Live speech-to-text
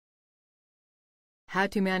How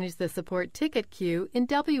to manage the support ticket queue in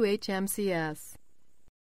WHMCS.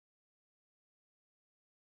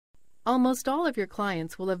 Almost all of your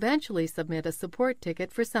clients will eventually submit a support ticket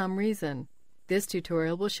for some reason. This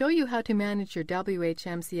tutorial will show you how to manage your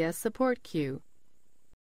WHMCS support queue.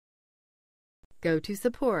 Go to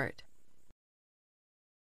Support.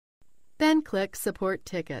 Then click Support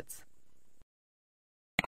Tickets.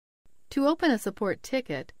 To open a support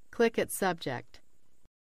ticket, click its subject.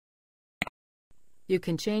 You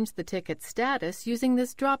can change the ticket status using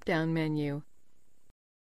this drop-down menu.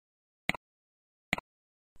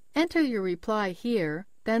 Enter your reply here,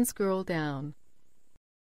 then scroll down.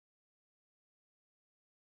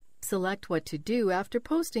 Select what to do after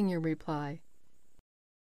posting your reply.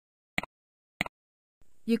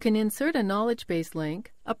 You can insert a Knowledgebase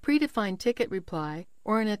link, a predefined ticket reply,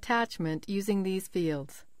 or an attachment using these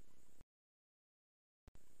fields.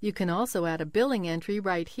 You can also add a billing entry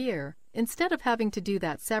right here, instead of having to do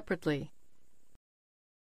that separately.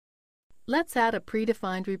 Let's add a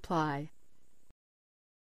predefined reply.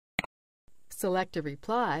 Select a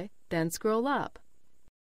reply, then scroll up.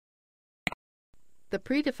 The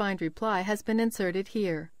predefined reply has been inserted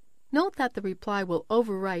here. Note that the reply will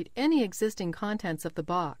overwrite any existing contents of the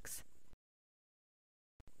box.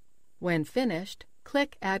 When finished,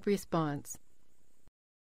 click Add Response.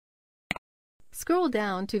 Scroll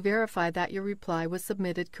down to verify that your reply was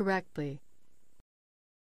submitted correctly.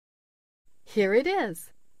 Here it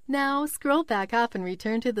is! Now scroll back up and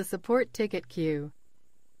return to the support ticket queue.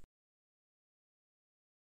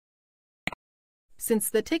 Since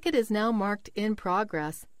the ticket is now marked in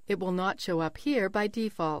progress, it will not show up here by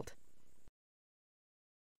default.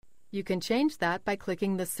 You can change that by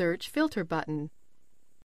clicking the Search Filter button.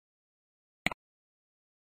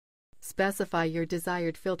 Specify your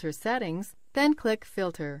desired filter settings, then click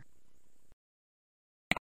Filter.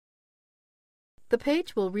 The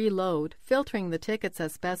page will reload, filtering the tickets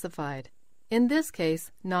as specified. In this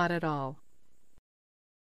case, not at all.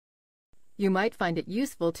 You might find it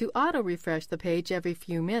useful to auto-refresh the page every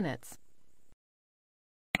few minutes.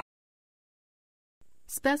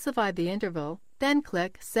 Specify the interval, then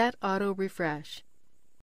click Set Auto Refresh.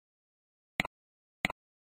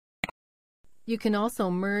 You can also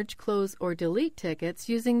merge, close, or delete tickets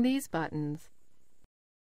using these buttons.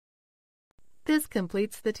 This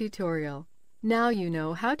completes the tutorial. Now you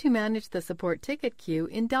know how to manage the support ticket queue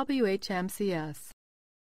in WHMCS.